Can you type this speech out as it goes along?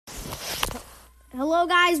Hello,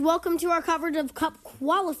 guys. Welcome to our coverage of Cup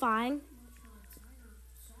qualifying.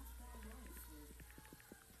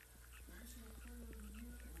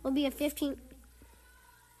 Will be a 15.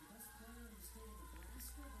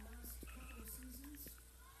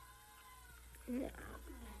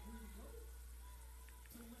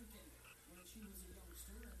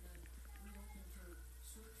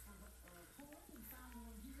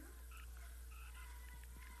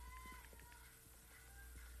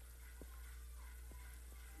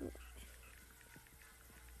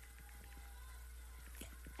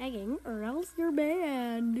 Egging, or else you're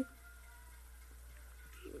banned.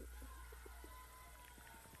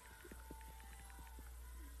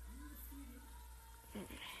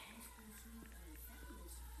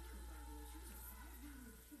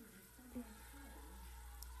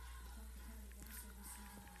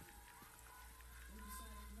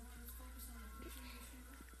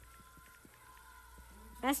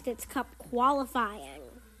 It's Cup qualifying.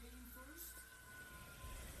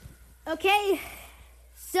 Okay,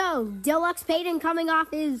 so Deluxe Payton coming off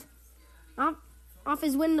his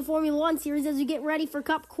win in the Formula One series as we get ready for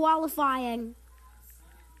Cup qualifying.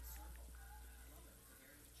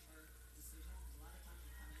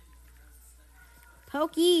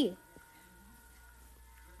 Pokey.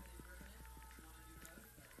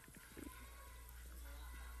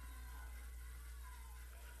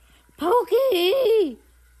 Pokey!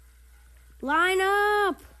 Line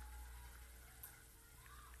up!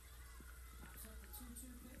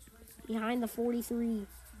 Behind the 43.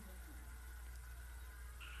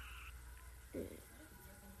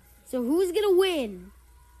 So who's going to win?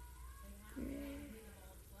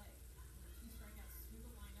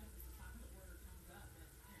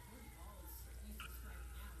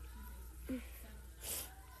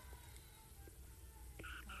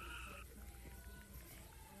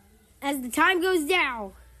 As the time goes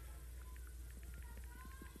down.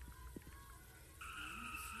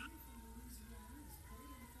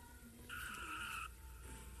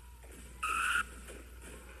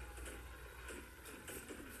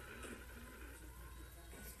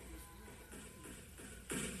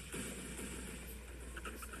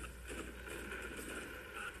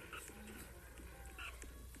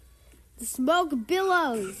 The smoke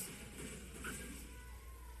billows.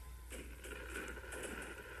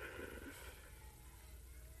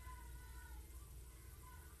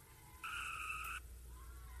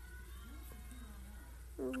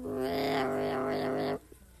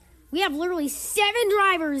 We have literally 7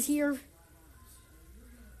 drivers here.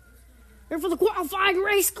 Here for the qualifying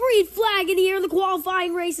race. Green flag in the air. The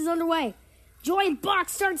qualifying race is underway. Joy and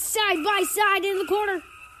Box start side by side in the corner.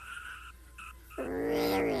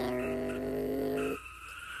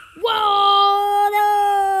 Whoa!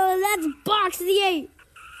 No, that's Box to the 8.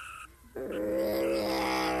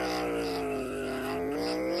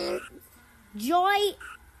 Joy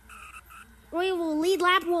will lead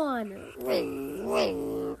lap 1.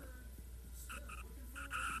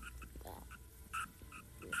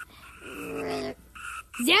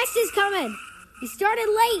 Zest is coming. He started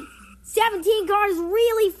late. 17 cars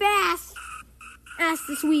really fast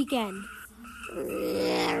this weekend.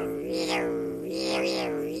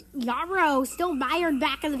 Yarrow still mired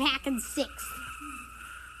back in the pack in 6th.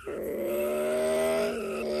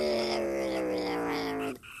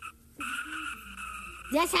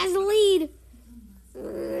 Zest has the lead.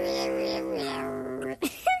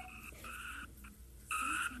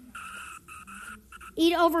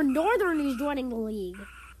 Eat over Northern is joining the league.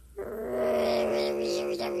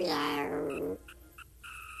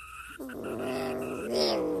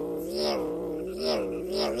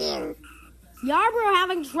 Yarborough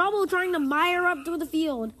having trouble trying to mire up through the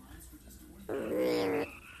field.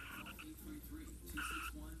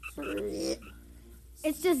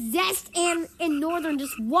 It's just Zest and Northern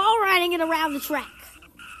just wall riding it around the track.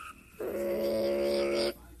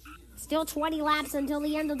 Still 20 laps until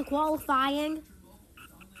the end of the qualifying.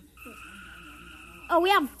 Oh, we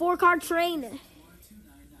have a 4-car train.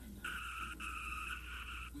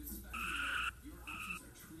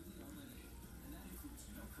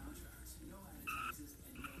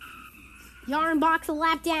 Yarn Box a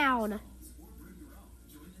lap down.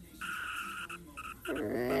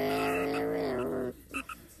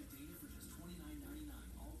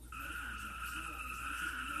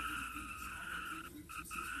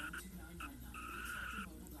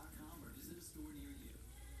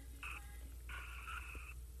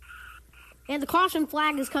 And the caution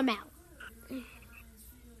flag has come out.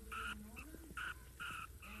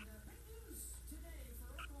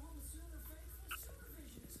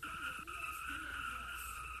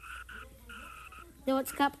 So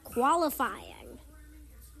it's Cup qualifying.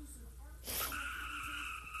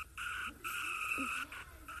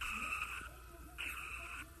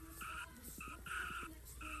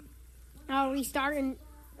 restart in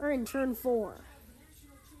turn 4.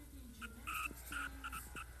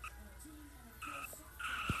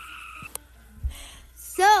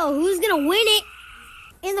 So, who's going to win it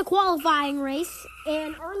in the qualifying race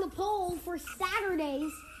and earn the pole for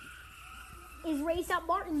Saturdays is Race at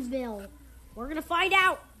Martinsville. We're going to find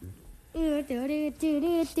out.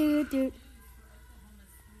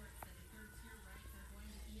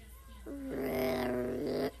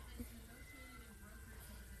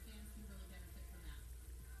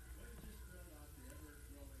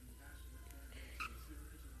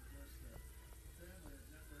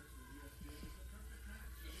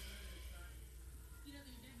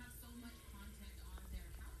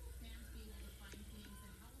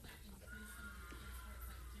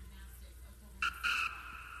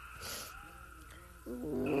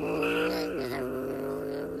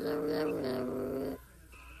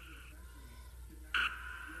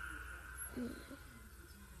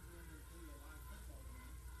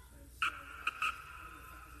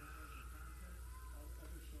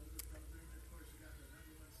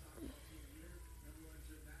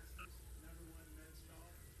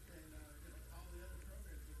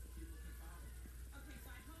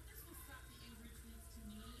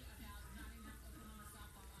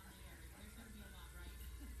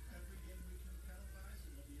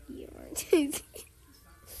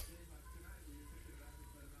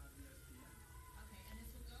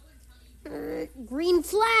 Green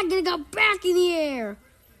flag gonna go back in the air.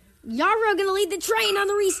 Yarrow gonna lead the train on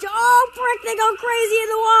the restart. Oh, frick, they go crazy in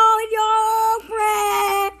the wall.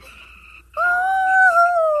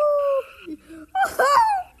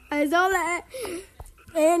 And I saw that.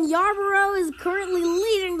 And Yarborough is currently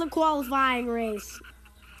leading the qualifying race.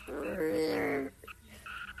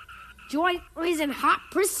 Joy is in hot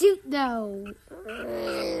pursuit, though.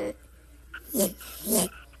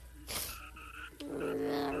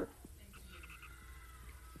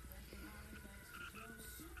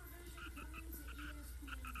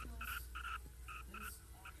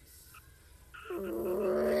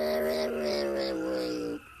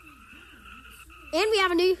 And we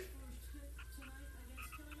have a new...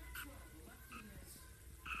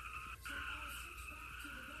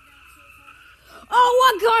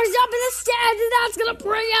 Oh, one car's up in the stands, and that's going to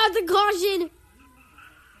bring out the caution.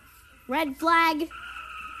 Red flag.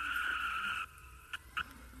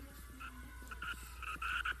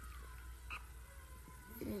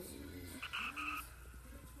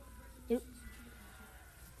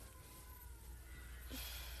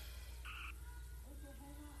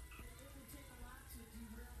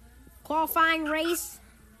 Qualifying race.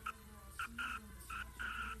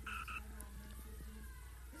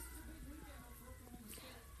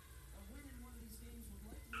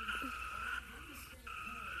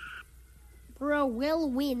 Bro will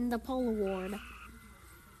win the pole award.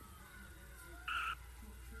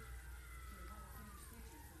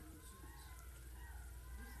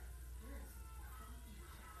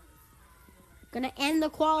 Gonna end the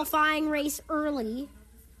qualifying race early.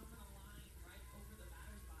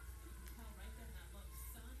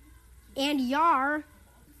 And Yar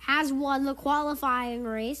has won the qualifying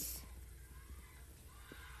race.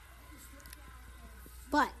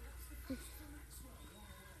 But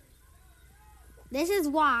this is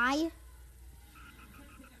why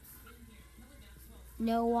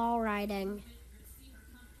no wall riding.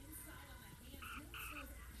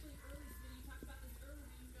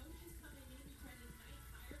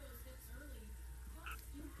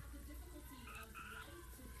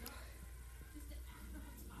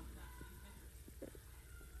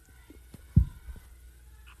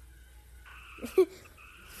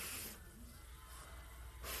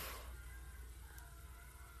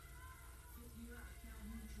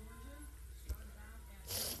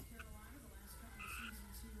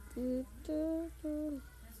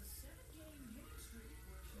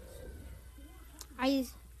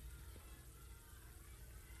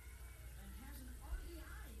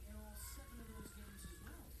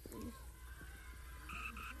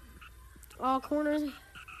 All corners.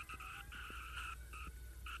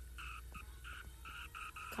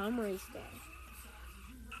 Come race day.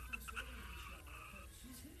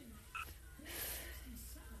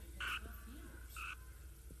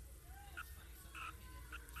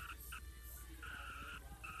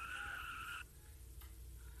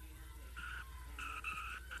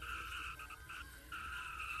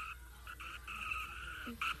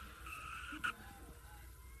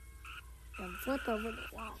 And flip over the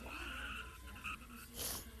wall.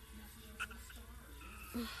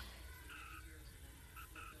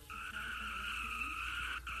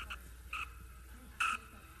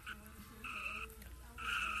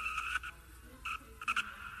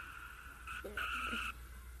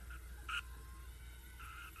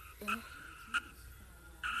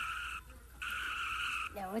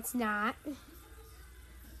 No, it's not.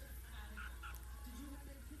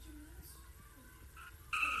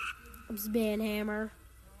 Oops, Banhammer.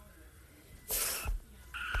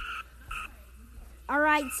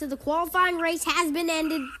 Alright, so the qualifying race has been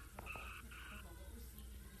ended.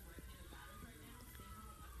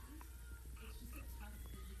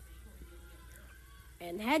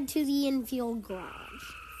 And head to the infield garage.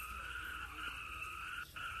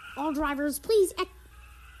 All drivers, please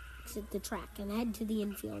exit the track and head to the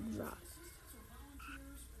infield garage.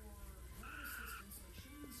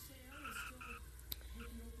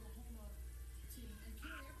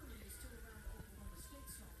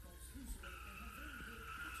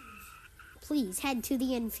 Please head to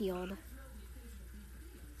the infield.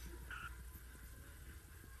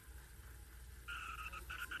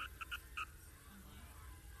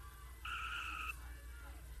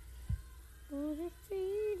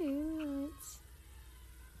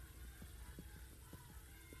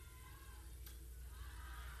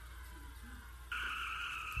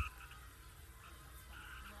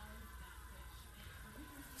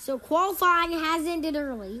 So qualifying has ended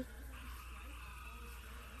early.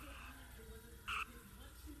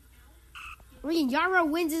 Yarrow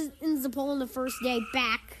wins the pole in the first day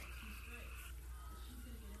back.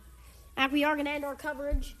 And we are going to end our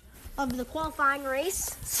coverage of the qualifying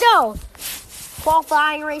race. So,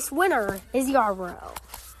 qualifying race winner is Yarrow.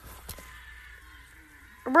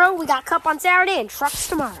 Bro, we got Cup on Saturday and trucks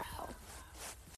tomorrow.